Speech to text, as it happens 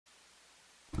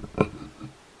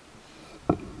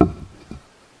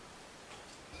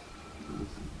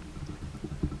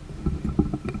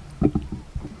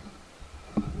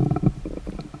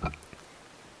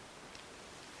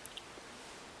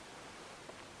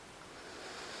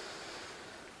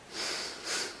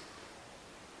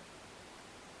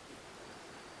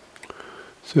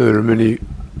So there are many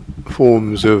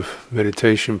forms of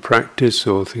meditation practice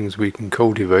or things we can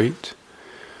cultivate.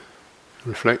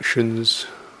 Reflections,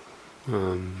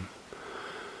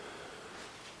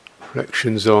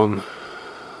 reflections on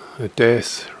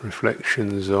death,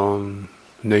 reflections on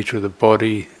the nature of the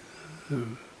body, the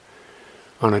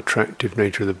unattractive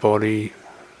nature of the body,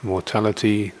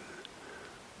 mortality,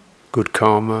 good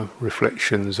karma,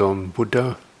 reflections on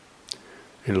Buddha,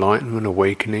 enlightenment,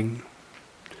 awakening,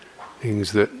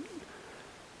 things that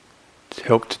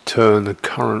help to turn the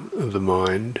current of the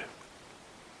mind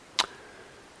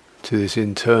to this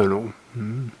internal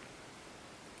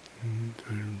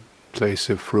place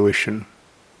of fruition,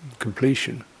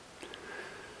 completion.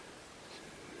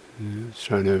 It's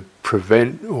trying to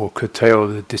prevent or curtail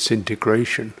the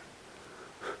disintegration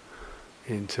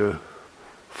into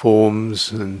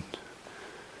forms and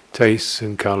tastes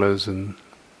and colours and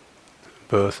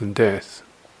birth and death.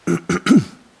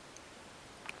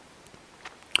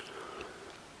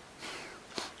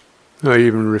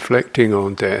 Even reflecting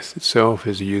on death itself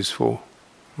is a useful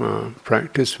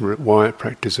practice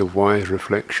of wise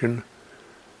reflection.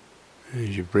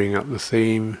 As you bring up the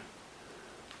theme,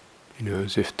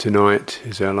 as if tonight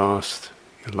is your last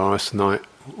night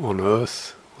on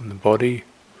earth, on the body.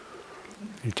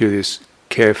 You do this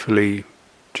carefully,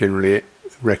 generally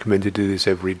recommended to do this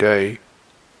every day.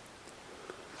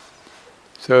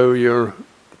 So you're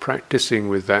practicing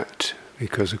with that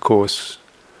because, of course,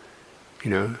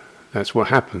 that's what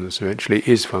happens eventually,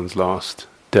 is one's last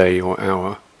day or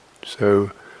hour.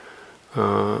 So,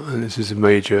 and this is a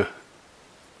major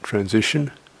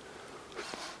transition.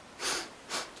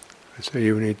 So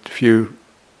you need a few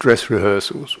dress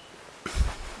rehearsals.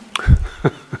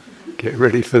 Get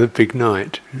ready for the big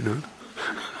night,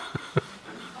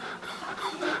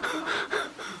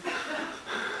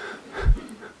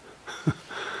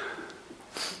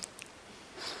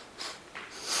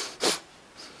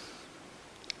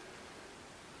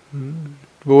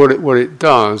 But what it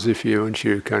does, once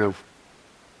you kind of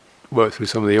work through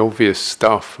some of the obvious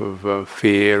stuff of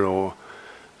fear or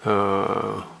what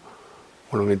I'm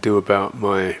going to do about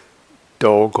my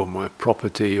dog or my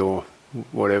property or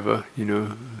whatever,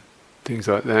 things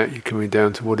like that, you're coming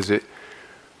down to what is it?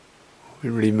 It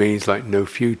really means like no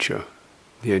future,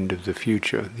 the end of the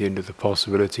future, the end of the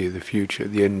possibility of the future,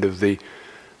 the end of the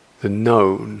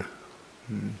known,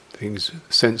 things,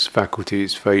 sense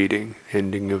faculties fading,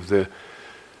 ending of the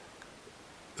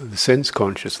sense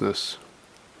consciousness,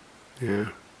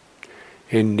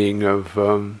 ending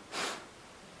of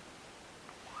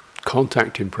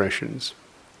contact impressions,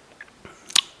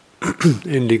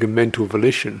 ending of mental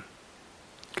volition.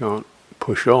 Can't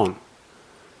push on.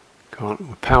 We're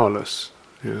powerless.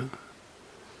 With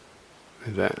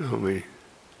that, aren't we?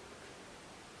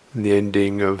 And the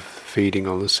ending of feeding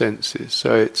on the senses.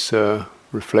 So it's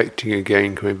reflecting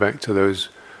again, coming back to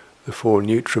the four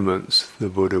nutriments the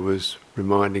Buddha was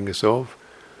reminding us of.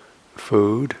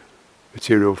 Food,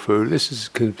 material food. This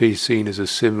can be seen as a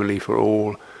simile for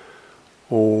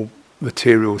all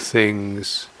material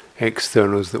things,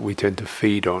 externals that we tend to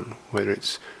feed on, whether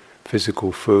it's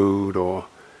physical food or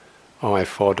eye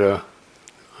fodder,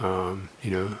 something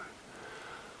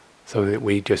that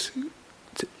we just,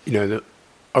 that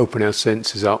open our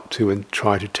senses up to and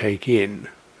try to take in.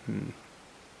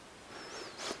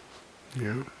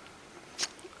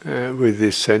 With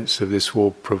this sense of this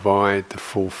will provide the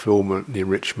fulfillment, the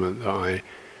enrichment that I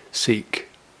seek,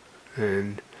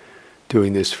 and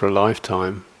doing this for a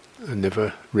lifetime and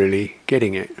never really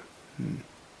getting it,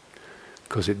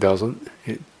 because it doesn't.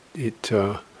 It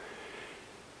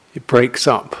breaks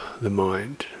up the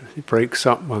mind. It breaks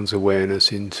up one's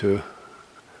awareness into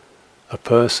a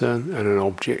person and an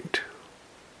object,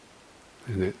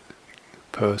 isn't it?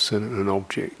 Person and an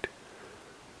object.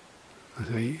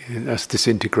 That's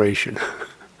disintegration.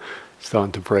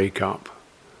 Starting to break up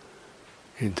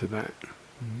into that.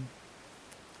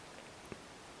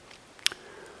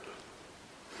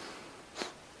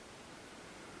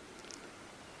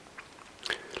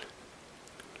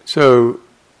 So,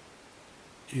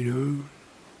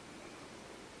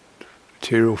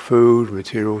 material food,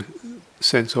 material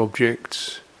sense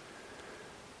objects,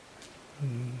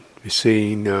 be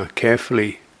seen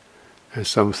carefully as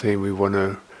something we want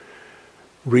to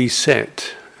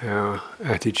reset our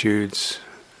attitudes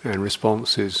and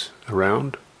responses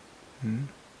around.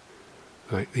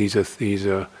 Like these are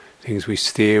things we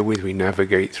steer with, we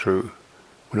navigate through.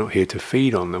 We're not here to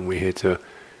feed on them, we're here to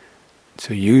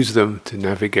use them to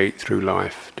navigate through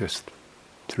life, just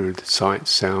through the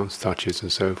sights, sounds, touches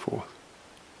and so forth.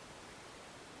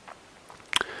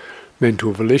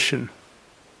 Mental volition,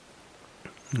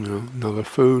 another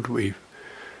food we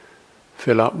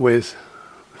fill up with,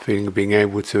 the feeling of being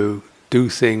able to do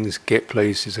things, get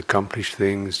places, accomplish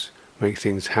things, make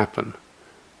things happen.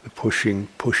 The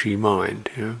pushy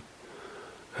mind, and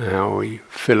how we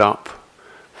fill up,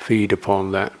 feed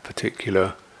upon that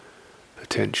particular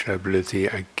potential ability,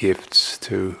 our gifts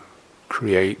to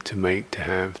create, to make, to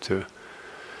have, to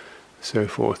so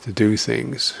forth, to do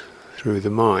things through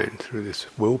the mind, through this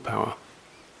willpower,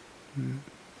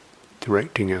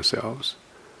 directing ourselves.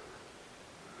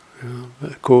 But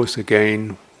of course,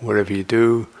 again, whatever you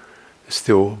do, there's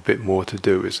still a bit more to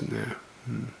do, isn't there?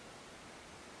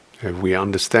 If we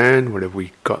understand, whatever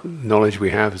we got, knowledge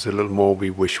we have, is a little more we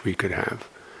wish we could have.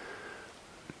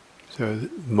 So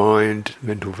mind,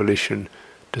 mental volition,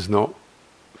 does not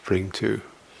bring to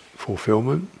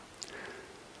fulfillment.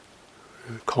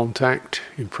 Contact,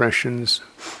 impressions,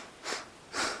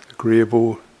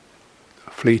 agreeable,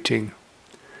 fleeting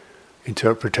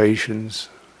interpretations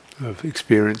of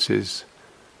experiences,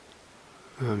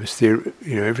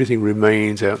 everything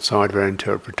remains outside of our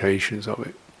interpretations of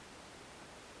it.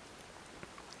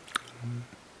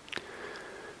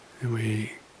 And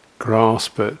we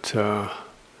grasp at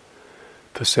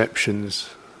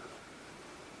perceptions,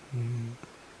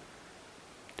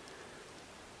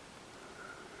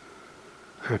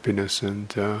 happiness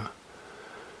and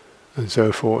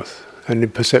so forth, and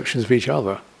in perceptions of each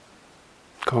other,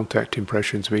 contact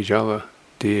impressions of each other,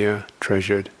 dear,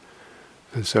 treasured,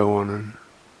 and so on,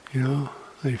 and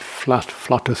they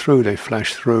flutter through, they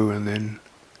flash through, and then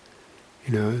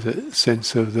the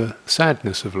sense of the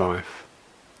sadness of life.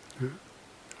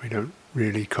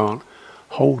 We can't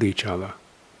hold each other,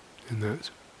 and we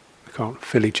can't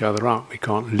fill each other up. We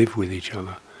can't live with each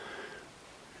other,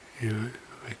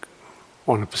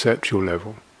 on a perceptual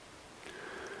level.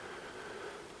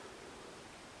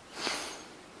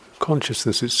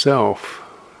 Consciousness itself,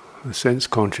 the sense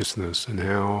consciousness, and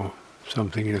how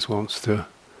something in us wants to,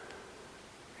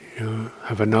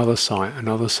 have another sight,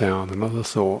 another sound, another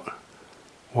thought,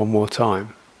 one more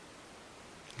time,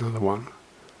 another one,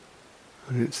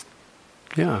 and it's,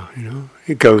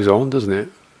 it goes on, doesn't it?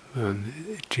 And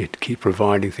it keeps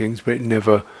providing things, but it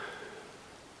never,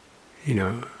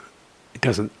 it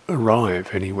doesn't arrive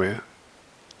anywhere.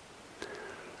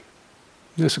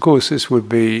 Yes, of course, this would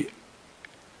be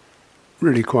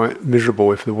really quite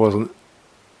miserable if there wasn't,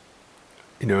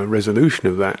 a resolution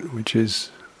of that, which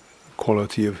is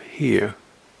quality of here,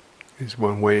 is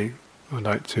one way I'd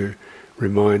like to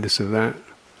remind us of that.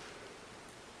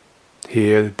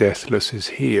 Here, the deathless is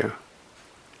here.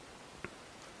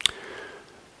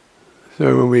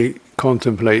 So when we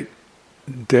contemplate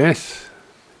death,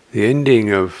 the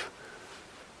ending of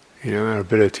our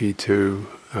ability to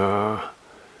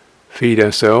feed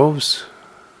ourselves,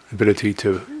 ability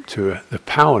to the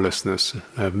powerlessness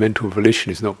of mental volition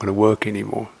is not going to work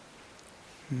anymore.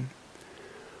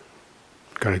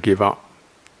 Got to give up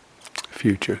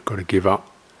future, got to give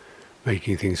up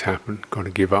making things happen, got to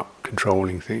give up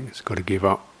controlling things, got to give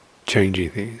up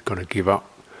changing things, got to give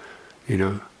up,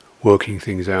 working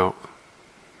things out.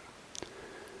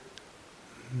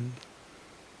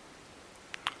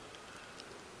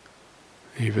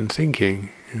 Even thinking,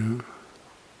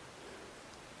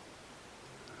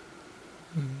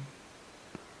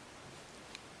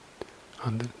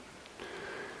 under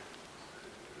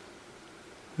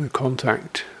the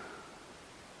contact,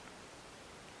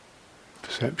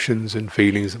 perceptions and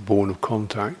feelings born of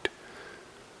contact,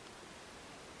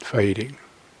 fading.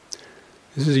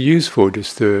 This is useful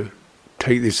just to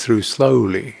take this through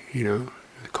slowly,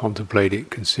 contemplate it,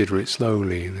 consider it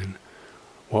slowly, and then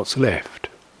what's left?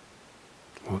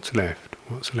 What's left?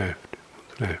 What's left?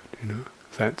 What's left?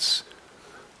 That's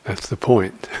the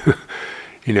point.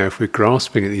 If we're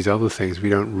grasping at these other things, we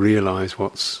don't realize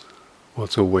what's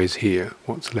always here,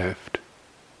 what's left.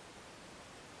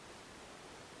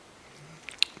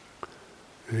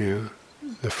 The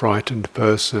frightened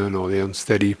person or the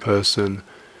unsteady person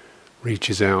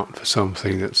reaches out for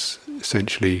something that's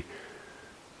essentially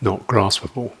not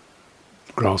graspable.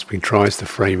 Grasping tries to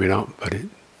frame it up, but it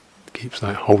keeps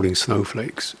like holding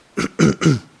snowflakes.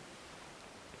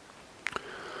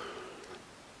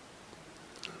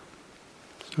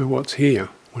 So what's here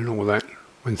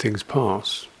when things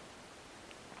pass?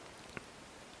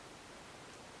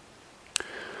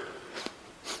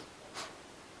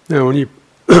 Now when you're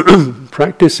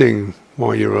practicing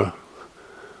while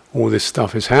all this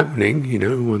stuff is happening,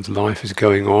 one's life is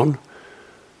going on,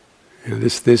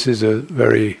 this is a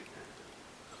very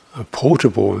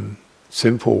portable and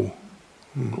simple,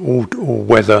 all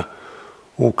weather,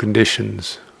 all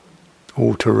conditions,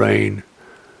 all terrain,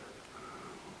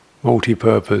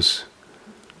 multi-purpose,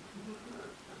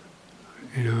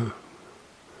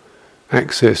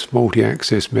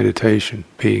 multi-access meditation,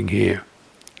 being here.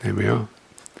 There we are.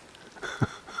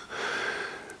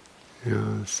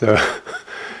 So,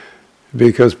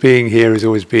 because being here is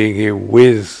always being here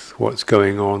with what's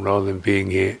going on rather than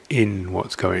being here in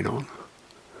what's going on.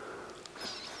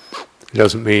 It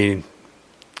doesn't mean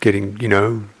getting,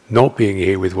 not being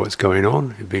here with what's going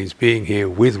on. It means being here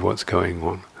with what's going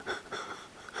on.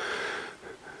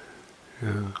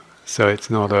 So it's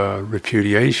not a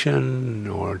repudiation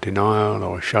or a denial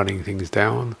or shutting things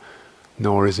down,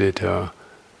 nor is it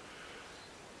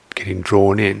getting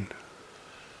drawn in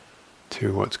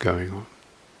to what's going on.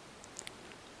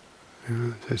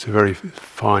 So it's a very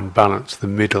fine balance, the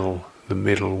middle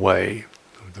way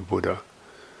of the Buddha.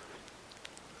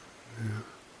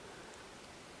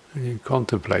 And you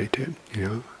contemplate it,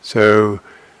 So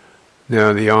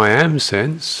now the I am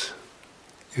sense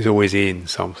is always in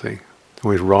something,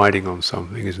 always riding on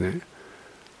something, isn't it?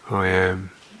 I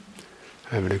am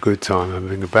having a good time, I'm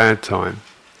having a bad time.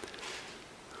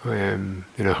 I am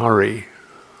in a hurry.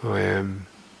 I am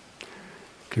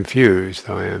confused.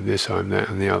 I am this, I am that,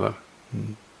 and the other.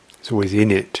 It's always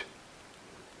in it.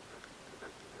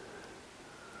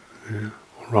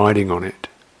 Riding on it.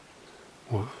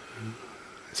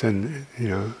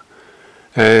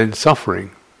 And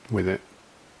suffering with it,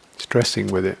 stressing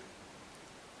with it.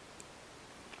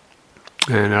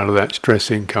 And out of that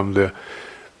stressing come the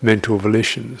mental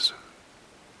volitions,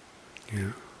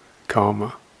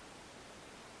 karma,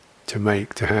 to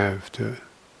make, to have, to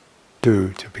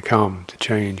do, to become, to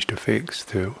change, to fix,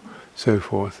 to so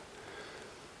forth.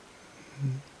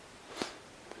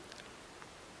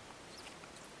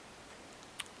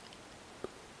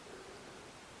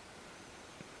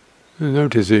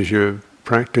 Notice as you're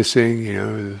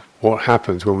practicing, what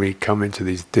happens when we come into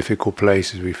these difficult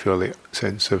places. We feel the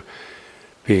sense of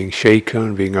being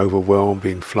shaken, being overwhelmed,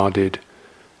 being flooded.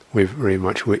 We're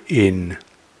in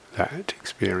that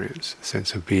experience, the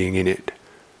sense of being in it.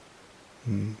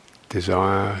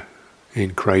 Desire,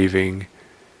 in craving,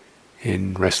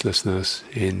 in restlessness,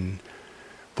 in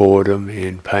boredom,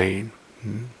 in pain.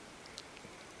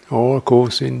 Or, of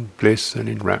course, in bliss and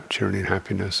in rapture and in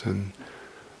happiness and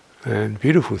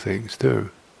beautiful things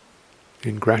too.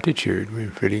 In gratitude,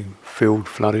 we're feeling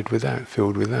flooded with that,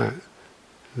 filled with that.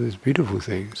 There's beautiful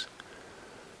things.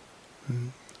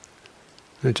 And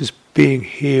just being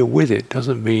here with it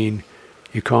doesn't mean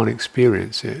you can't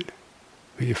experience it.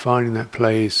 But you're finding that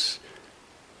place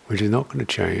which is not going to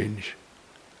change,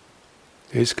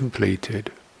 is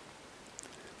completed.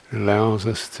 It allows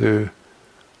us to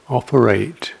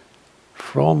operate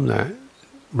from that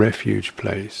refuge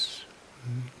place.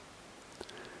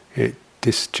 It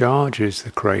discharges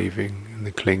the craving and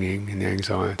the clinging and the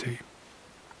anxiety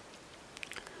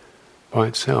by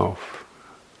itself,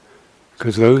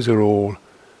 because those are all,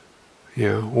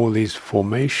 all these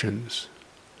formations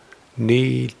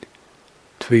need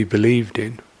to be believed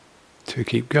in to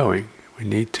keep going. We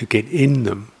need to get in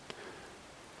them.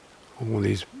 All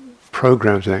these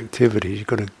programs and activities, you've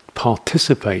got to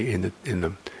participate in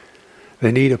them.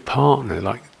 They need a partner,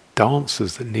 like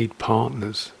dancers that need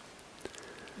partners.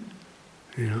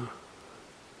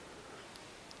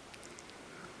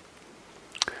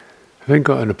 If they've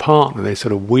got a partner, they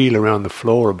sort of wheel around the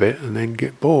floor a bit and then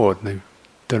get bored. And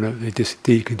they just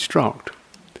deconstruct.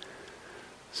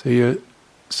 So your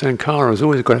sankhara's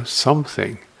always got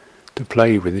something to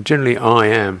play with. And generally I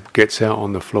am gets out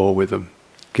on the floor with them,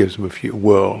 gives them a few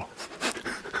whirl.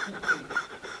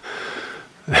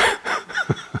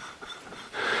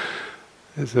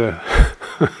 It's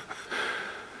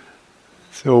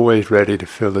always ready to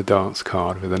fill the dance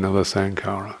card with another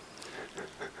sankhara.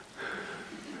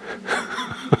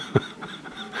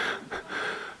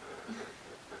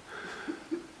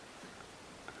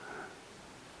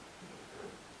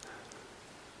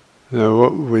 So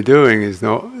what we're doing is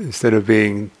not, instead of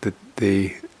being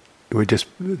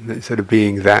instead of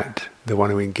being that, the one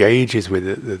who engages with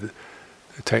it,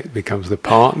 becomes the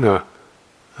partner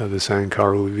of the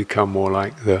sankhara, we become more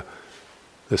like the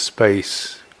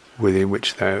space within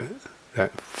which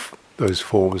those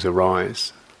forms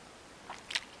arise.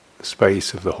 The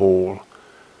space of the hall,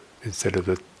 instead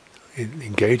of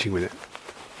engaging with it.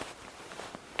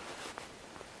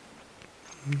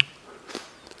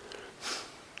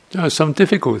 Now, some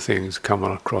difficult things come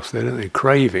across there, don't they?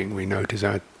 Craving, we notice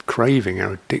our craving,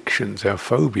 our addictions, our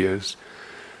phobias,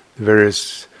 the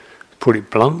various, put it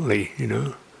bluntly,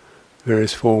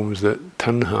 various forms that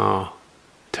tanha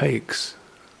takes,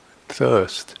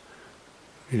 thirst,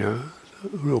 a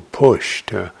real push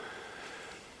to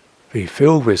be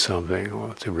filled with something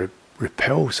or to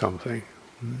repel something,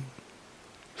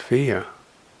 fear,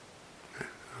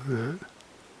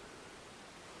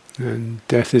 And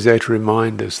death is there to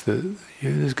remind us that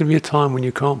there's going to be a time when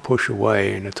you can't push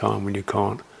away and a time when you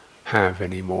can't have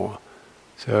anymore.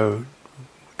 So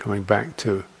coming back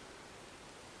to,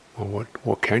 well,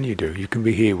 what can you do? You can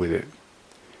be here with it.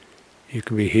 You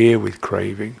can be here with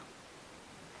craving.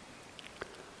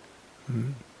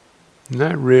 And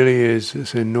that really is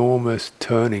this enormous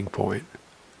turning point.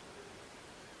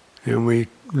 And we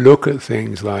look at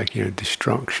things like,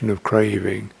 destruction of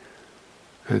craving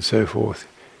and so forth.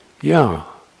 Yeah,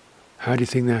 how do you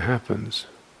think that happens?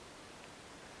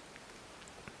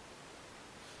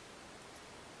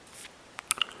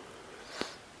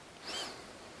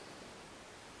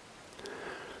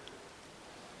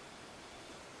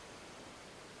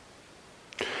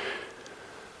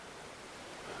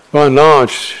 By and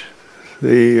large,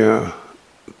 the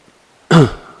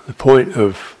point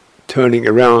of turning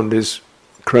around is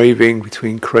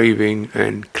between craving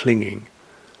and clinging.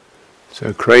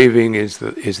 So craving is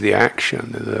the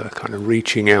action, the kind of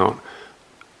reaching out,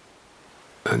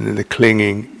 and then the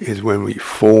clinging is when we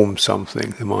form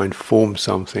something. The mind forms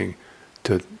something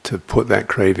to put that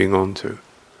craving onto.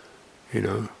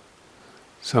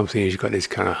 Something you've got this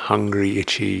kind of hungry,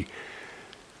 itchy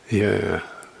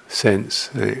sense,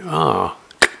 and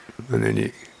then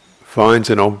it finds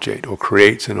an object or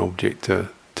creates an object to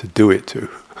do it to.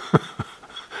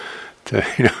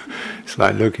 It's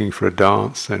like looking for a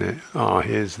dance, and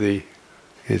here's the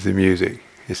music.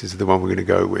 This is the one we're going to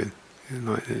go with,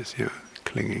 like this,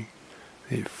 clinging.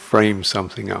 It frames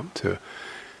something up to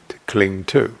cling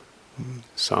to.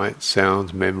 Sights,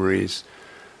 sounds, memories,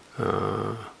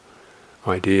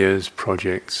 ideas,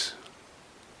 projects,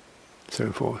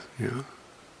 so forth.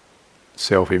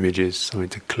 Self-images, something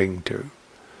to cling to.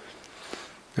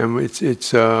 And it's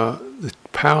the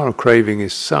power of craving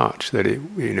is such that it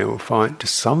will find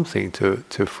just something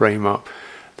to frame up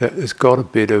that has got a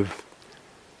bit of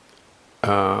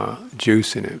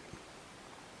juice in it.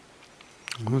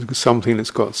 Something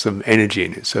that's got some energy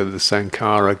in it, so that the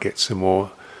sankhara gets some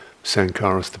more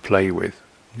sankharas to play with.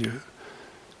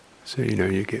 So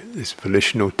you get this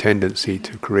volitional tendency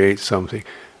to create something,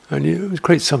 and you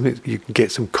create something. You can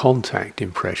get some contact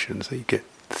impressions. That you get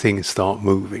things start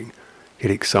moving. Get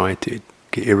excited,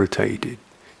 get irritated,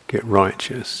 get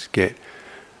righteous, get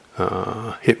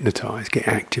hypnotized, get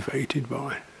activated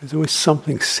by. There's always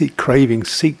something, craving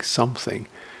seeks something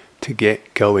to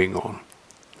get going on.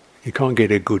 You can't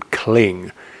get a good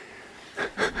cling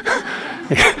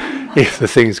if the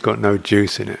thing's got no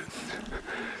juice in it.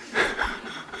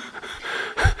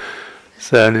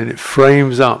 So then it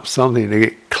frames up something to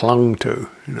get clung to,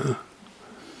 And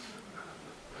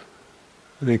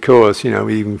of course,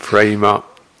 we even frame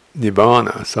up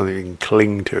nibbana, something you can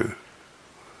cling to.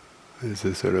 There's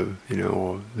a sort of,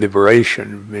 or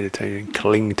liberation, meditating,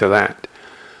 cling to that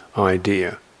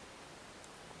idea.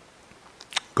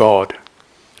 God,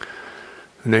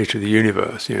 the nature of the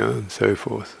universe, and so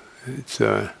forth. It's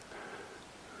not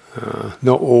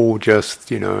all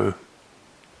just,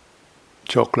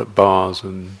 chocolate bars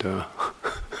and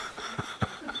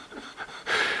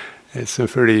it's some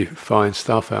pretty fine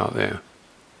stuff out there.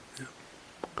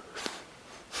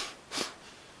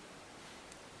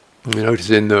 You notice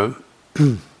in the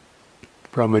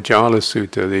Brahmajala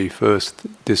Sutta, the first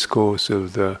discourse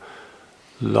of the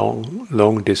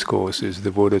long discourses,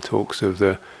 the Buddha talks of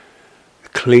the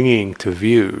clinging to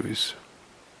views,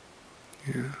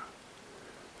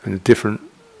 and different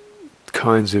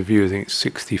kinds of views. I think it's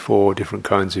 64 different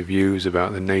kinds of views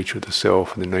about the nature of the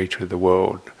self and the nature of the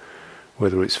world,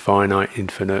 whether it's finite,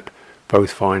 infinite,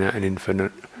 both finite and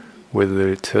infinite,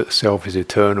 whether the self is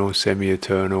eternal,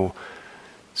 semi-eternal,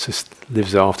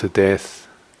 lives after death,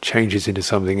 changes into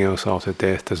something else after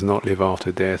death, does not live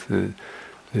after death. And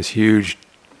this huge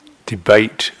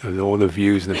debate of all the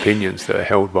views and opinions that are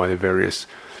held by the various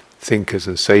thinkers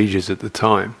and sages at the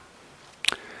time.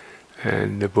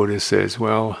 And the Buddha says,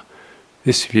 well,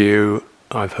 this view,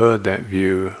 I've heard that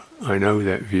view, I know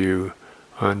that view,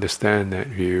 I understand that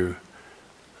view.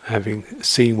 Having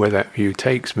seen where that view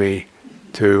takes me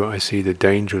to, I see the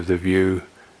danger of the view.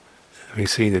 Having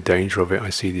seen the danger of it, I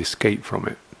see the escape from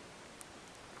it.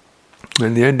 And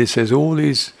in the end it says all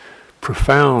these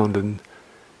profound and,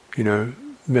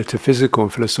 metaphysical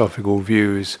and philosophical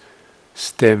views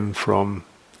stem from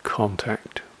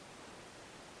contact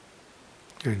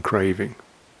and craving.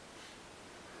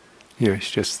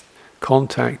 It's just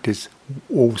contact is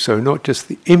also not just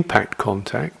the impact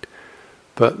contact,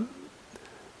 but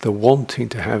the wanting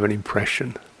to have an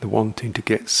impression, the wanting to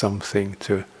get something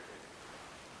to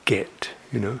get,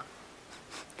 even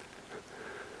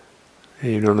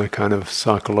on a kind of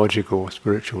psychological,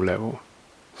 spiritual level.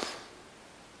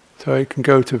 So it can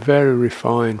go to very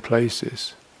refined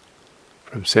places,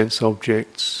 from sense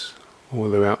objects all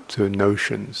the way up to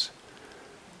notions.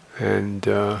 And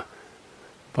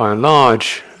by and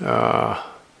large,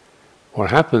 what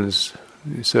happens,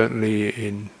 certainly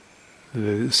in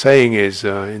the saying is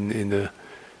in the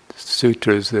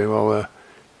sutras,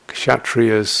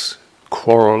 Kshatriyas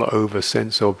quarrel over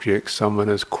sense objects,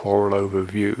 samanas quarrel over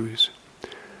views.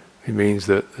 It means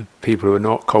that the people who are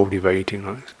not cultivating,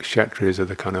 like Kshatriyas, are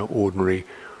the kind of ordinary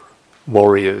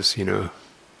warriors, people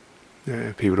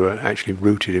who are actually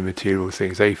rooted in material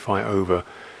things. They fight over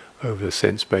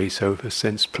sense base, over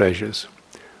sense pleasures.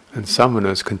 And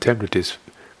samanas, contemplatives,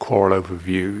 quarrel over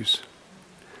views.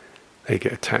 They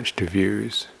get attached to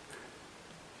views.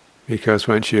 Because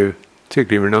once you,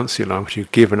 particularly renunciate life, once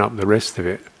you've given up the rest of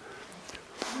it,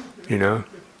 then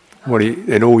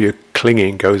all your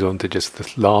clinging goes on to just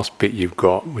the last bit you've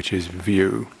got, which is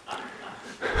view.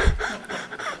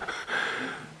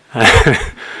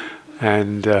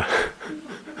 And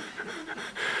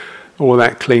all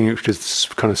that clinging, which is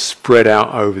kind of spread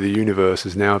out over the universe,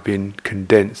 has now been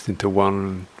condensed into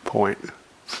one point.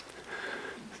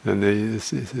 And there's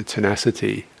the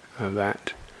tenacity of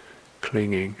that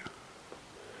clinging.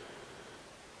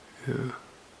 Yeah.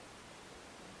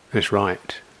 It's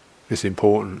right. It's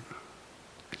important.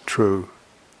 True.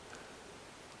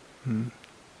 And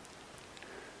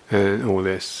all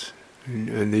this.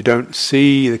 And you don't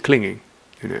see the clinging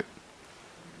in it.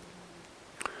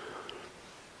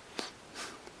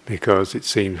 Because it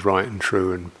seems right and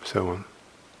true and so on.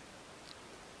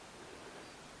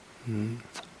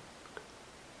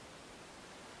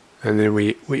 And then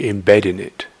we embed in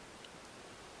it.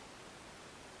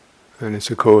 And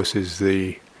this, of course, is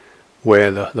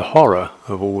where the horror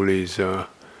of all these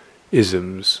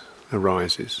isms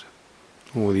arises.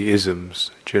 All the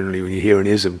isms, generally when you hear an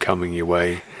ism coming your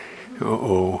way,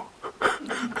 or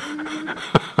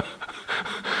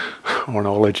an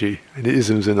ology, and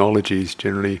isms and ologies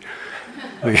generally,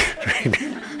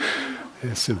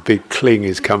 there's a big cling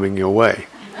is coming your way.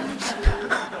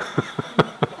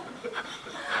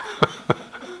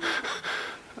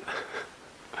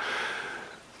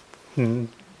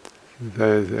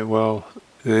 Well,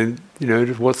 then,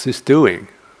 what's this doing?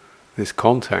 This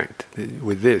contact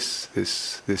with this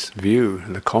view,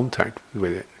 and the contact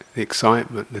with it, the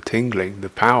excitement, the tingling, the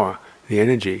power, the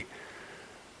energy,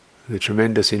 the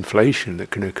tremendous inflation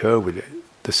that can occur with it,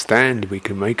 the stand we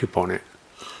can make upon it,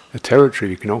 the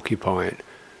territory we can occupy it,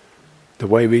 the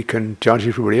way we can judge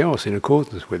everybody else in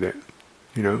accordance with it.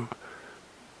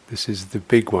 This is the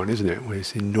big one, isn't it? Where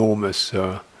this enormous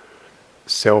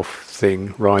self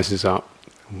thing rises up,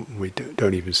 we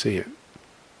don't even see it.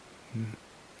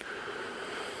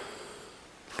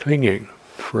 Clinging,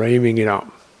 framing it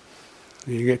up.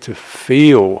 You get to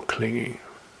feel clinging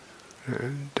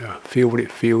and feel what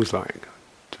it feels like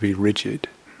to be rigid,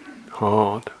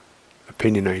 hard,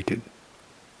 opinionated.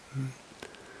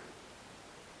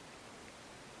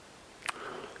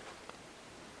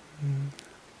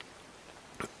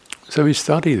 So we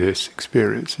study this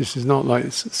experience. This is not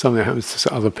like something that happens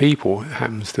to other people. It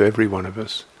happens to every one of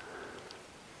us.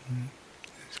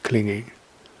 It's clinging.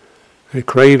 A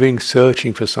craving,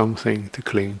 searching for something to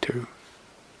cling to.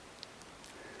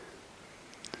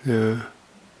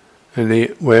 And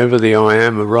wherever the I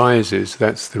am arises,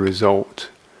 that's the result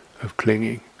of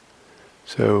clinging.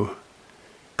 So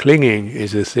clinging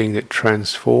is the thing that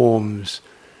transforms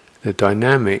the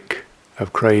dynamic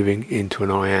of craving into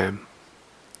an I am.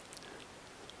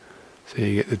 So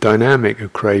you get the dynamic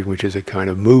of craving, which is a kind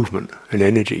of movement, an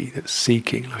energy that's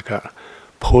seeking, like a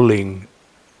pulling,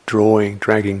 drawing,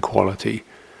 dragging quality.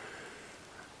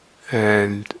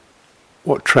 And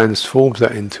what transforms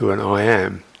that into an I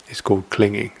am is called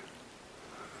clinging.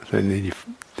 Then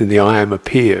the I am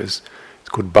appears. It's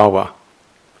called bhava,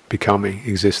 becoming,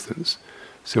 existence.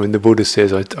 So when the Buddha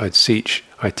says, I teach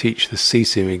the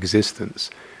ceasing of existence,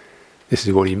 this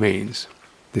is what he means.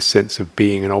 This sense of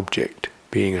being an object,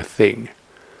 being a thing.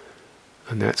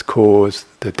 And that's caused,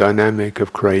 the dynamic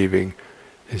of craving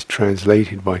is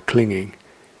translated by clinging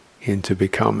into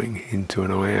becoming, into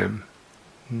an I am.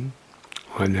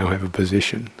 I now have a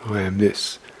position, I am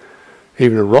this.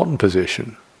 Even a rotten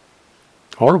position,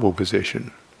 horrible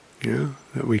position,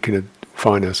 that we can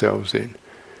find ourselves in.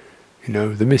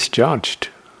 The misjudged,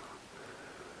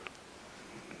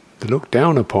 the looked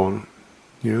down upon,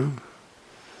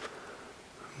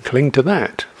 cling to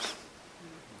that.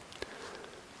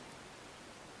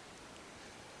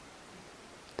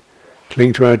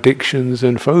 Cling to our addictions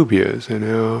and phobias and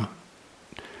our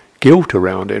guilt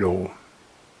around it all.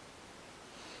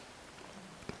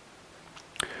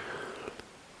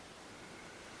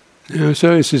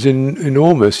 So this is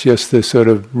enormous, just to sort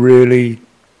of really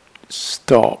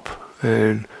stop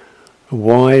and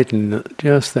widen,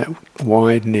 just that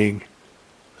widening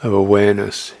of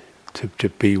awareness to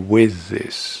be with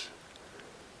this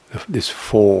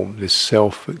form, this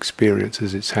self-experience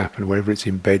as it's happened, wherever it's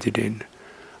embedded in.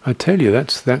 I tell you,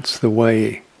 that's the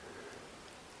way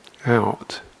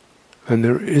out. And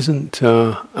there isn't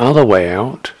other way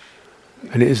out,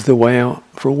 and it is the way out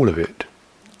for all of it.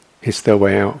 It's the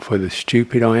way out for the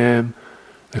stupid I am,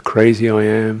 the crazy I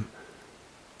am,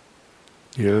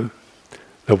 the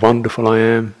wonderful I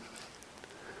am,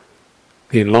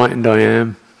 the enlightened I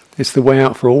am. It's the way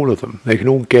out for all of them. They can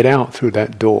all get out through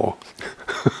that door.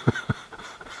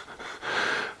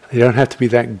 They don't have to be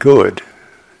that good.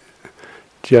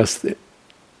 Just the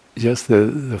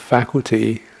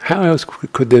faculty. How else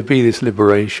could there be this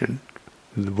liberation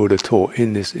the Buddha taught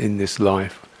in this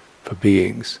life for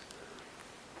beings?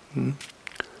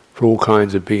 For all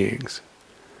kinds of beings.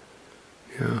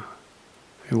 It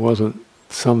wasn't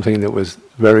something that was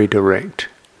very direct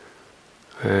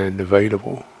and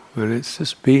available, and it's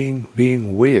just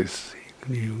being with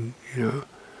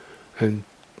and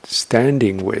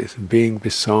standing with, and being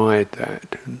beside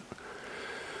that, and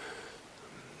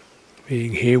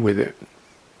being here with it.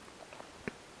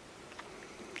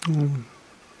 And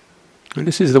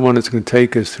this is the one that's going to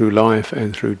take us through life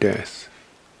and through death.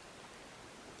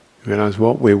 You realize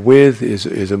what we're with is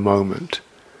a moment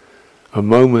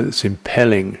that's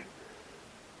impelling,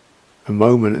 a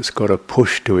moment that's got a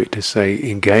push to it to say,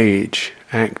 engage,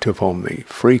 act upon me,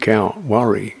 freak out,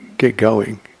 worry, get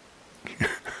going,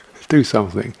 do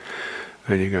something.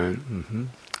 And you're going,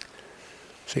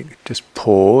 think, just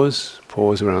pause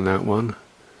around that one.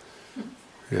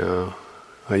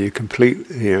 Are you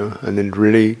complete, and then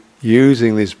really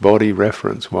using this body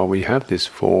reference while we have this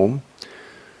form,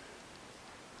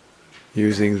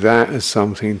 using that as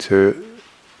something to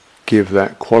give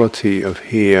that quality of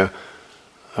here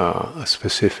a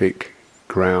specific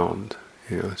ground,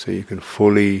 so you can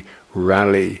fully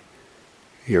rally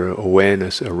your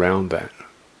awareness around that,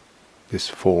 this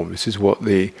form. This is what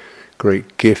the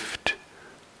great gift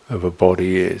of a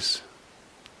body is.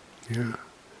 The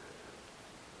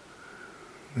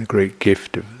great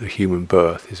gift of the human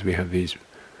birth is we have these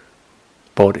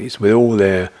bodies with all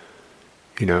their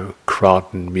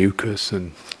crud and mucus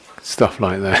and stuff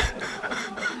like that.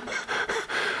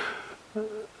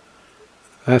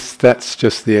 That's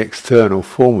just the external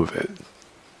form of it.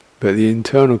 But the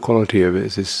internal quality of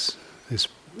it is this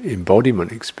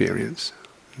embodiment experience.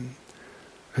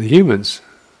 And humans,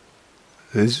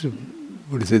 these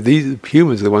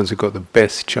humans are the ones who've got the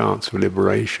best chance of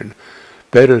liberation,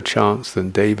 better chance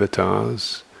than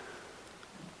devatas,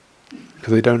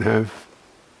 because they don't have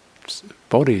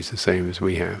bodies the same as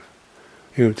we have.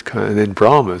 And then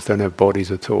Brahmas don't have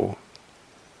bodies at all.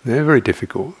 They're very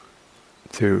difficult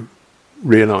to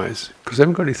realize, because they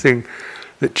haven't got anything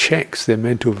that checks their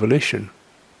mental volition.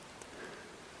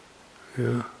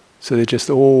 So they're just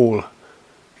all,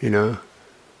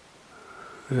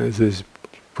 there's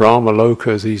Brahma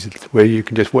lokas, where you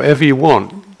can just, whatever you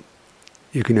want,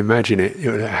 you can imagine it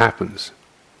happens.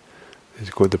 It's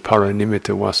called the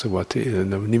paranimitta vasavati,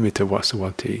 and the nimitta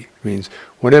vasavati means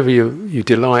whatever you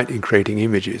delight in creating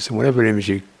images, and whatever image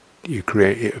you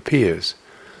create, it appears.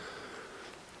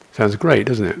 Sounds great,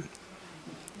 doesn't it?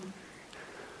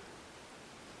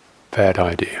 Bad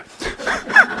idea.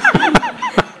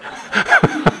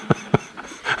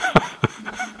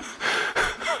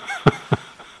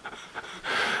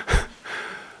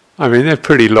 I mean, they're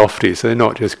pretty lofty, so they're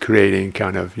not just creating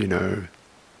kind of,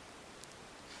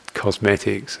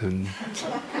 cosmetics and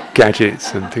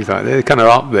gadgets and things like that. They're kind of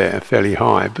up there, fairly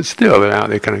high, but still they're out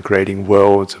there kind of creating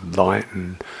worlds of light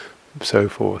and so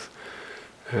forth.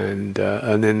 And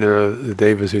then there are the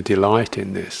devas who delight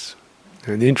in this.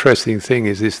 And the interesting thing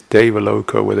is this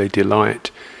devaloka, where they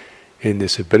delight in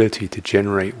this ability to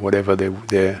generate whatever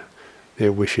their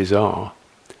wishes are.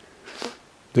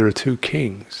 There are two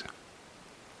kings.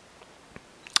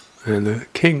 And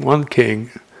one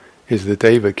king is the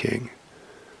Deva king.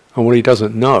 And what he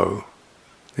doesn't know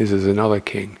is there's another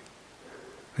king.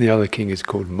 The other king is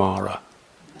called Mara.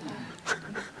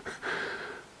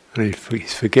 And he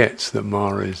forgets that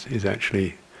Mara is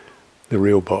actually the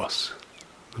real boss.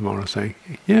 Mara saying,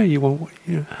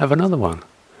 have another one.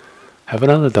 Have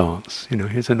another dance.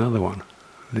 Here's another one.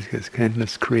 This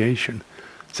endless creation.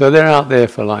 So they're out there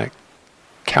for like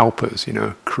kalpas,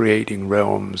 creating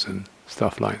realms and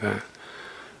stuff like that.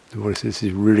 The Buddha says this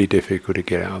is really difficult to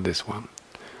get out of this one.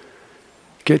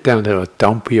 Get down to a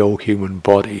dumpy old human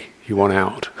body, you want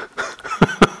out.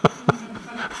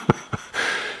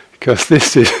 Because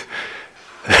this is,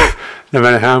 No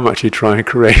matter how much you try and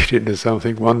create it into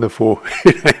something wonderful,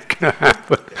 it ain't going to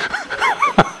happen.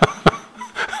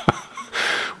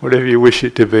 Whatever you wish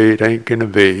it to be, it ain't going to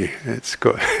be. It's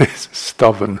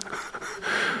stubborn.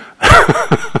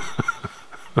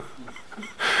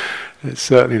 It's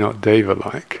certainly not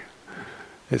Deva-like.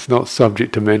 It's not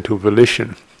subject to mental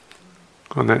volition.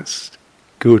 And that's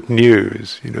good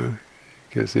news,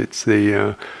 because it's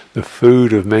the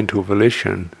food of mental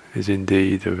volition is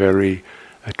indeed a very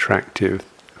attractive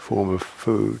form of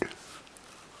food.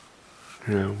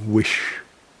 Wish,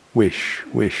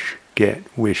 get,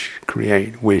 wish,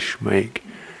 create, wish, make.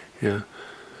 It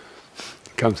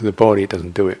comes to the body, it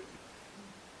doesn't do it.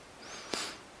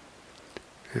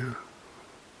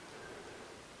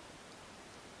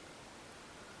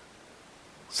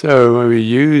 So when we're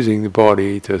using the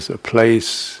body as a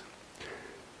place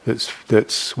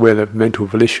that's where the mental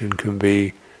volition can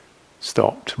be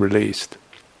stopped, released.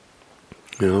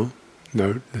 So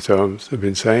I've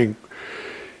been saying,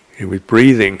 with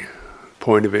breathing, the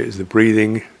point of it is the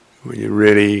breathing, when you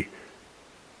really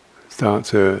start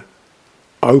to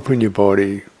open your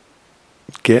body,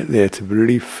 get there to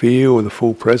really feel the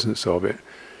full presence of it,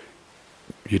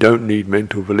 you don't need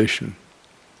mental volition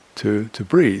to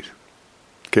breathe.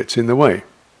 It gets in the way.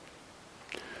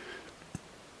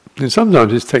 And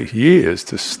sometimes it takes years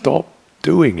to stop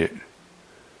doing it,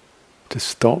 to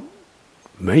stop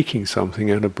making something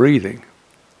out of breathing,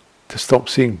 to stop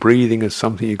seeing breathing as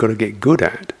something you've got to get good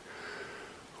at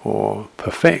or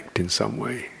perfect in some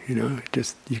way. You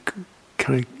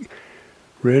kind of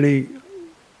really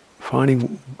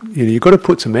finding, you've got to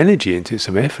put some energy into it,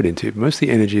 some effort into it. Most of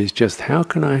the energy is just, how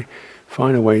can I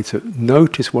find a way to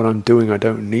notice what I'm doing I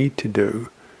don't need to do,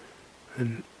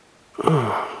 and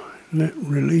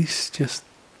release, just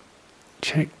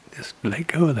check, just let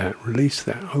go of that, release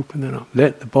that, open that up,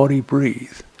 let the body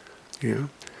breathe,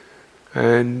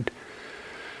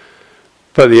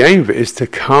 but the aim of it is to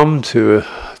come to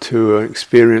an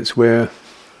experience where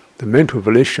the mental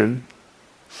volition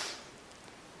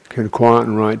can quiet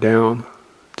and write down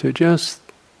to just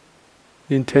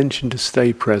the intention to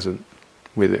stay present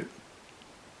with it,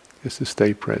 just to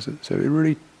stay present. So we're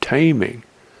really taming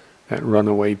that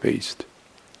runaway beast.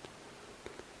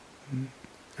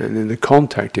 And then the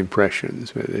contact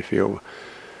impressions, where they feel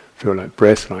like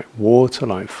breath, like water,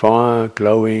 like fire,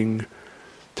 glowing,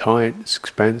 tight,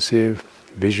 expansive,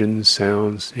 visions,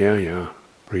 sounds,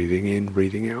 breathing in,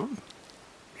 breathing out.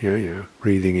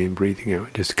 Breathing in, breathing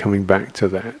out. Just coming back to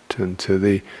that, and to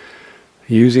the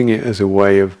using it as a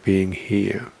way of being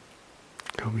here.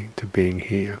 Coming to being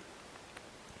here.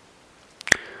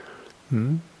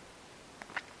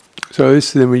 So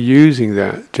then we're using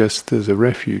that just as a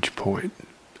refuge point,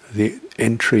 the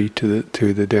entry to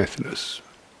the deathless.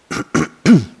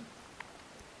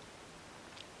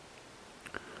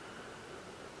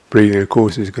 Breathing, of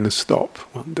course, is going to stop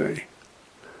one day.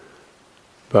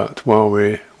 But while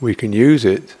we can use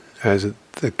it as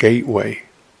the gateway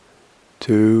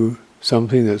to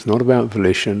something that's not about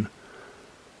volition,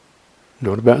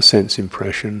 not about sense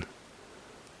impression,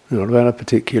 not about a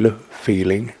particular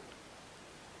feeling,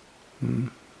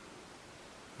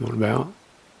 not about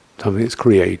something that's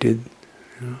created,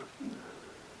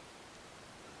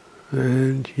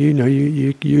 and you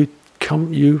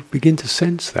begin to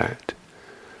sense that,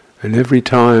 and every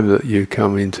time that you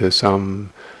come into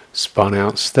some spun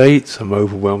out state, some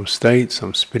overwhelmed state,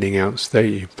 some spinning out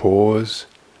state, you pause,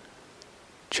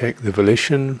 check the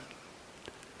volition,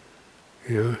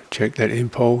 check that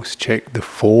impulse, check the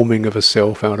forming of a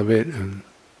self out of it, and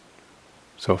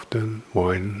soften,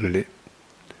 wind, let it.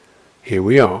 Here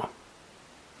we are.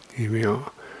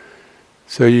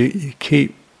 So you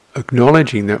keep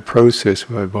acknowledging that process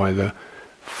whereby the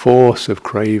force of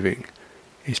craving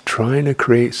is trying to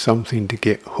create something to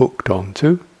get hooked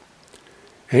onto.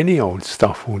 Any old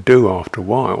stuff will do after a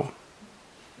while.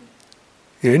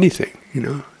 Anything,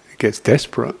 it gets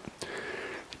desperate.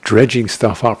 Dredging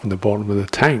stuff up from the bottom of the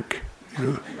tank,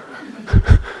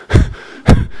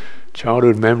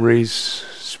 Childhood memories,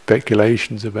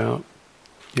 speculations about,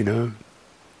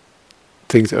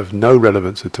 things that have no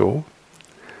relevance at all.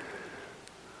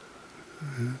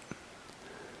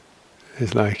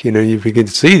 It's like, you begin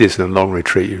to see this in a long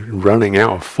retreat, you're running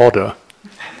out of fodder.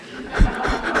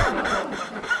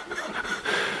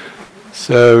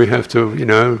 So we have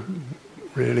to,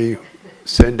 really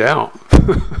send out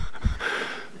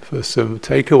for some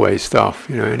takeaway stuff.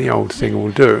 Any old thing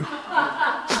will do.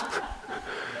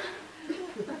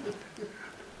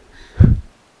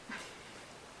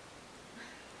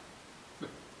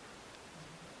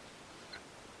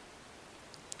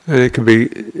 And it can be,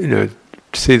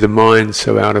 see the mind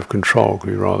so out of control can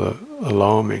be rather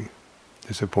alarming,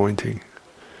 disappointing.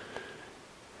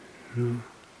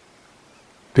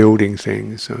 Building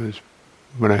things. So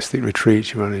monastic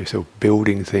retreats, you find yourself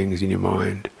building things in your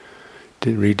mind,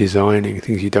 redesigning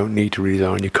things you don't need to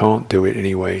redesign. You can't do it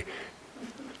anyway.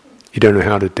 You don't know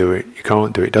how to do it. You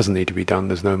can't do it. It doesn't need to be done.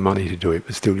 There's no money to do it,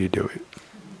 but still you do it.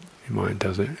 Your mind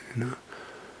does it.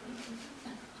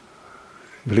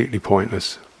 Completely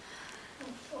pointless.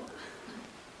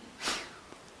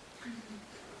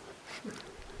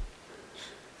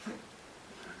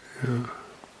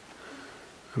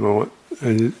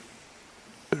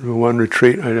 One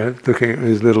retreat, I was looking at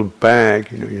his little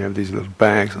bag. You have these little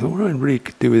bags. I thought, what I really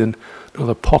could do with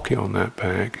another pocket on that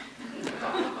bag.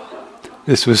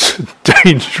 This was a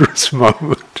dangerous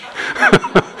moment.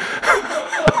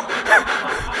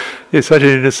 It's such an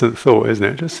innocent thought, isn't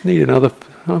it? Just need another.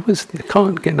 I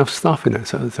can't get enough stuff in it,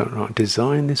 so I thought, right,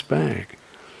 design this bag.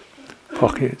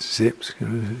 Pockets, zips.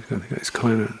 It's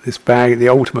kind of this bag, the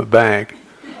ultimate bag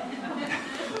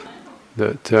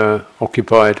that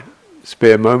occupied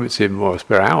spare moments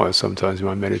spare hours sometimes in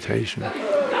my meditation.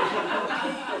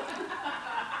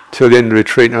 Till the end of the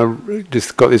retreat, I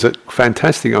just got this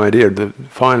fantastic idea.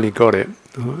 Finally got it.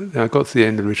 I got to the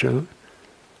end of the retreat. I thought,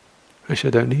 actually,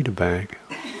 I don't need a bag.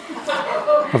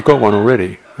 I've got one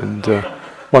already, and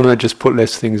why don't I just put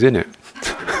less things in it?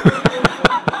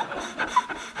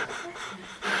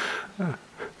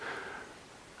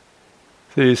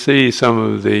 So you see some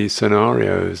of the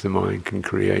scenarios the mind can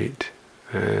create,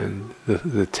 and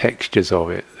the textures of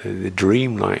it, the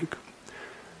dreamlike,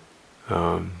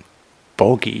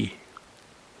 boggy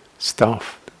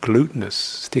stuff, glutinous,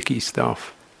 sticky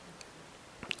stuff.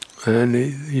 And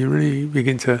you really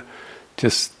begin to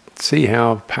just see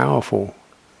how powerful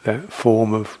that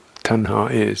form of tanha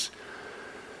is.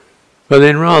 But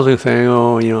then rather than saying,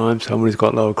 I'm someone who's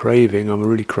got low craving, I'm a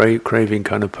really craving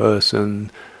kind of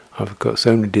person, I've got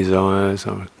so many desires,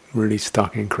 I'm really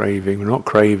stuck in craving. We're not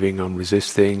craving, I'm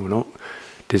resisting. We're not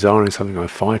desiring something, I'm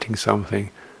fighting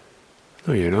something.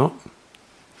 No, you're not.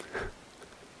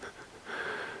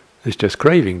 It's just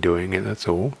craving doing it, that's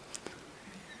all.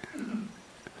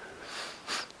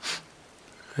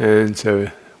 And so,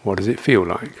 what does it feel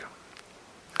like?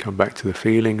 Come back to the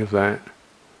feeling of that,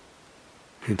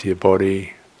 into your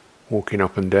body, walking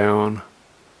up and down,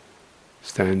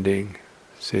 standing,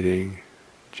 sitting,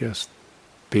 just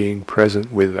being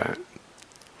present with that.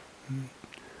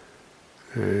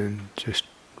 And just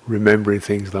remembering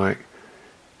things like,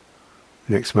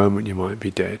 next moment you might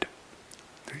be dead.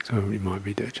 Next moment you might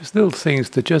be dead. Just little things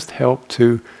to just help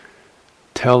to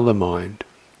tell the mind,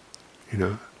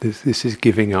 this is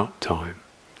giving up time.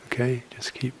 Okay?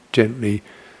 Just keep gently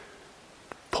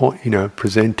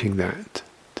presenting that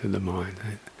to the mind.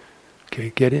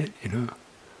 Okay, get it?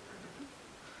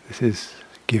 This is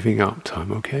giving up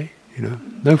time, okay?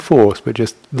 No force, but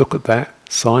just look at that,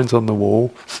 signs on the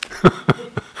wall.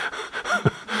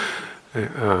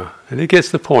 And it gets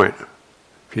the point,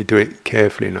 if you do it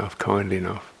carefully enough, kindly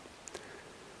enough.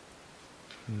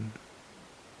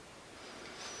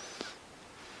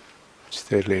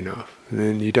 Steadily enough. And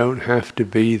then you don't have to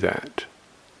be that.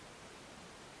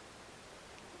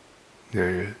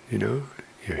 Now,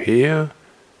 you're here,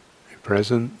 you're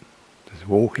present, there's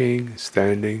walking, there's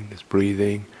standing, there's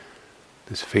breathing,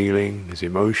 there's feeling, there's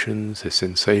emotions, there's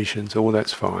sensations, all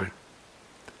that's fine.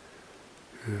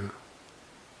 Yeah.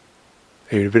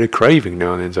 Even a bit of craving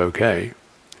now and then's okay.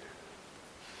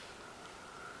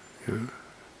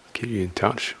 Keep you in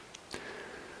touch.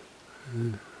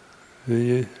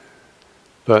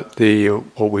 But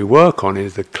what we work on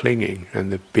is the clinging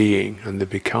and the being and the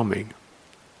becoming.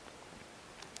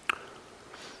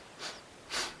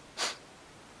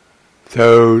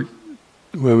 So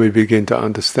when we begin to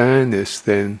understand this,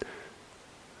 then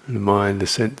the mind,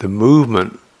 the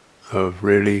movement of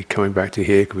really coming back to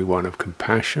here could be one of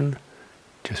compassion,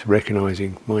 just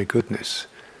recognizing, my goodness,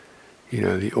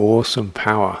 the awesome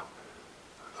power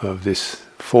of this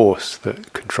force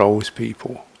that controls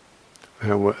people.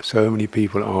 How so many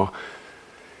people are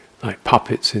like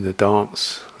puppets in the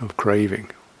dance of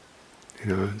craving.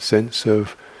 A sense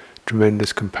of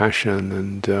tremendous compassion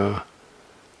and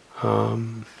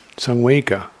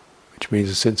samvega, which means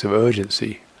a sense of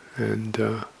urgency, and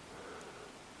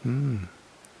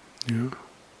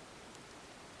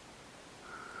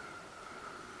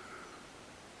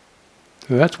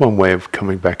So that's one way of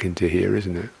coming back into here,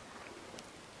 isn't it?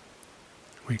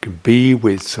 We can be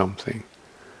with something.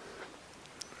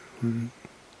 And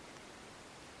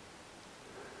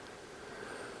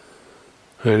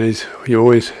you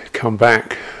always come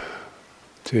back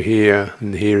to here,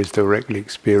 and here is directly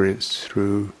experienced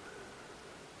through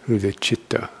the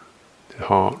citta, the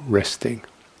heart resting.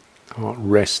 The heart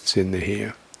rests in the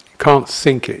here. You can't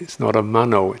think it. It's not a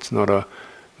mano. It's not a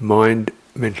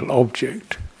mental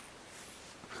object.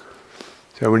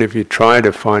 So whenever you try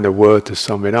to find a word to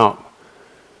sum it up,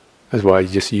 that's why I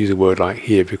just use a word like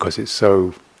here, because it's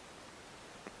so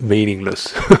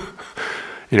meaningless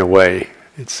in a way.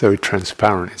 It's so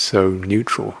transparent, it's so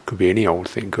neutral. Could be any old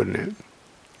thing, couldn't it?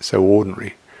 So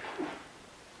ordinary.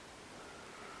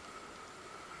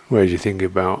 Whereas you think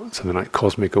about something like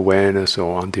cosmic awareness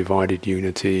or undivided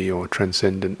unity or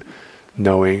transcendent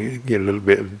knowing, you get a little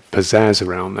bit of pizzazz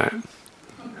around that.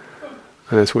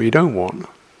 And that's what you don't want.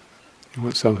 You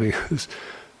want something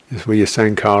that's where your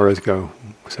sankharas go,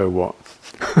 so what?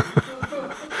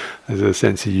 There's a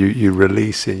sense of you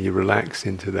release and you relax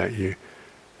into that.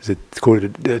 It's called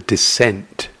a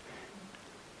descent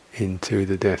into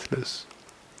the deathless.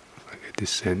 Like a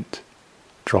descent,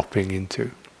 dropping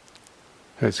into.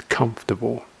 So it's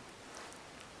comfortable.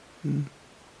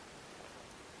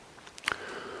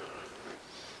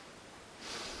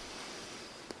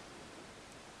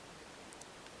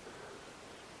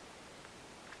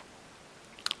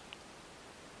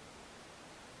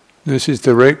 This is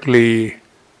directly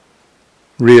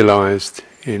realized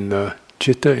in the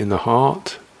citta, in the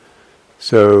heart.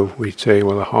 So we say,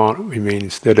 well, the heart, we mean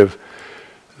instead of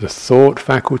the thought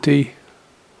faculty,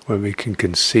 where we can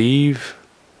conceive,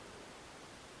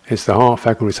 it's the heart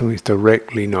faculty, something that's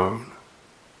directly known.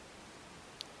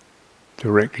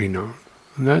 Directly known.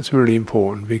 And that's really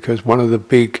important, because one of the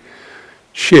big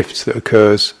shifts that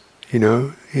occurs,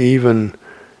 even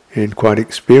in quite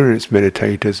experienced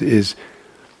meditators, is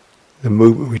the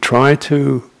movement. We try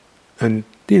to, and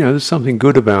there's something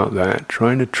good about that,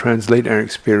 trying to translate our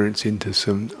experience into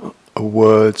some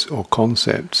words or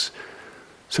concepts,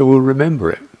 so we'll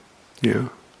remember it.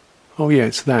 Oh yeah,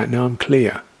 it's that, now I'm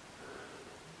clear.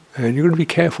 And you're going to be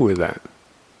careful with that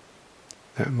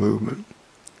movement.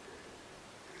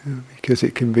 Because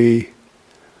it can be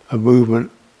a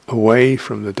movement away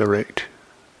from the direct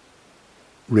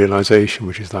realization,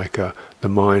 which is like the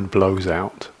mind blows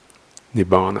out,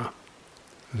 nibbana.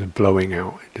 The blowing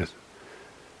out.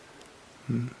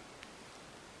 One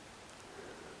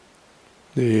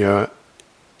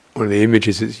of the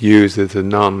images that's used is a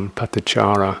nun,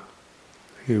 Patachara,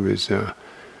 who was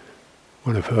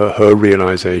one of her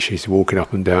realizations. She's walking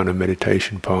up and down a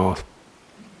meditation path,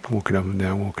 walking up and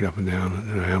down, I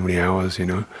don't know how many hours,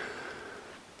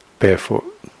 barefoot.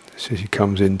 So she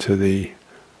comes into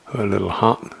her little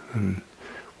hut and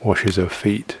washes her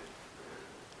feet,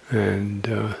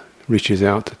 and reaches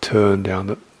out to turn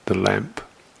down the lamp,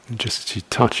 and just as she's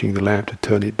touching the lamp to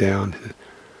turn it down,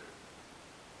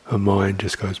 her mind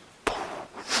just goes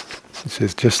poof. It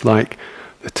says, just like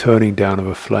the turning down of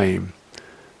a flame,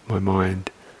 my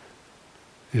mind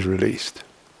is released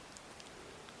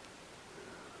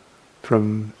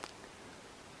from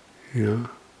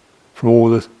all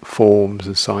the forms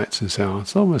and sights and sounds.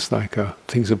 It's almost like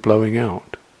things are blowing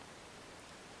out.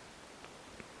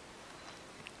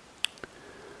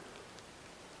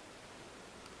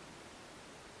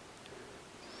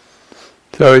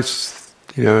 So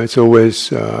it's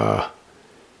always,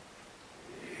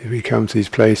 we come to these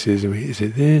places and is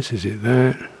it this, is it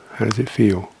that? How does it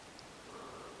feel?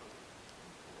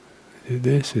 Is it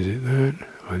this, is it that?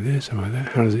 Am I this, am I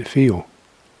that? How does it feel?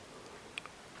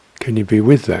 Can you be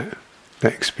with that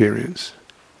experience?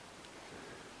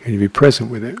 Can you be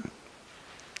present with it?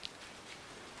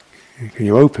 Can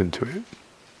you open to it?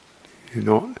 You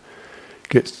not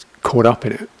get caught up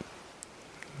in it.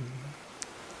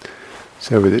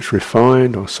 So whether it's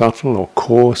refined or subtle or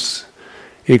coarse,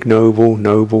 ignoble,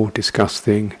 noble,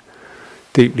 disgusting,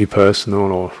 deeply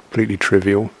personal or completely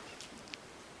trivial,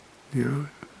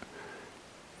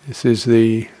 this is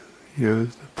the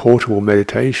portable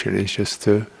meditation is just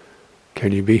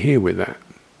can you be here with that?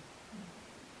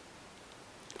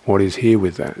 What is here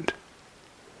with that?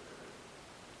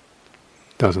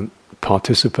 Doesn't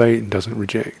participate and doesn't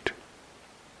reject.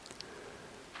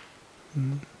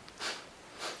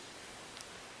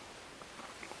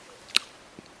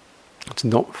 It's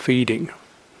not feeding.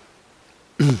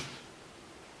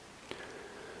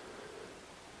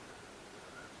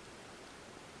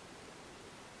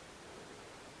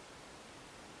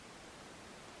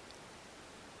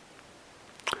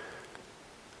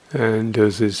 And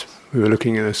we were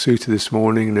looking at a sutta this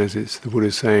morning, and as the Buddha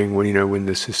is saying, when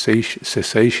the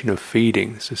cessation of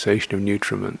feeding, cessation of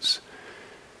nutriments,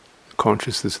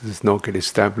 consciousness does not get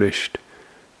established,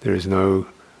 there is no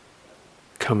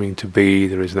coming to be,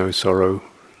 there is no sorrow,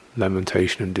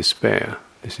 lamentation and despair.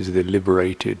 This is the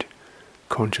liberated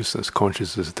consciousness.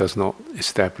 Consciousness does not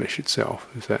establish itself.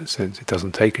 In that sense, it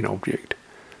doesn't take an object.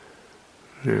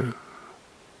 Yeah.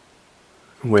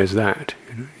 And where's that?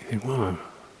 You think, wow.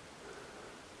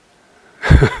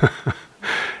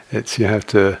 It's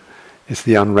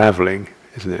the unraveling,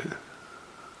 isn't it?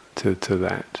 To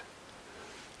that,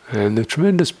 and the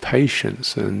tremendous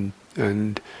patience and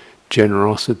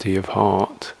generosity of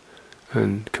heart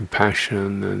and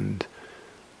compassion and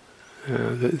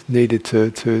that's needed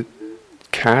to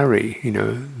carry,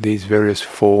 these various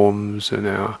forms and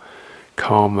our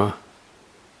karma,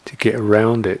 to get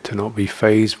around it, to not be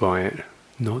fazed by it,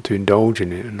 not to indulge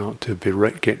in it, and not to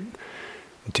get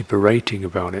into berating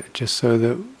about it, just so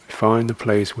that we find the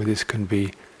place where this can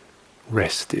be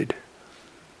rested,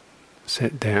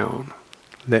 set down,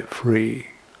 let free,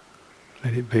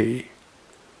 let it be.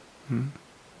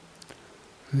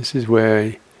 This is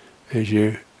where, as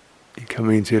you come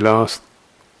into your last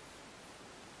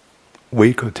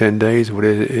week or 10 days,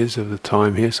 whatever it is of the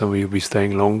time here, some of you will be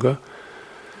staying longer,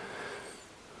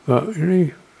 but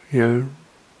really,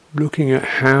 looking at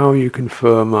how you can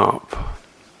firm up,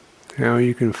 how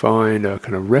you can find a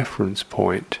kind of reference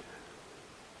point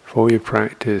for your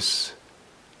practice,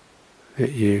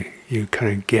 that you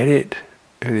kind of get it,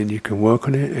 and then you can work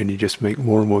on it, and you just make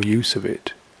more and more use of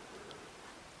it,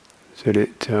 so that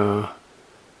it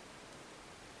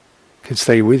can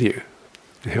stay with you.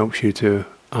 It helps you to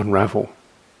unravel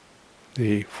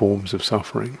the forms of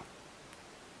suffering.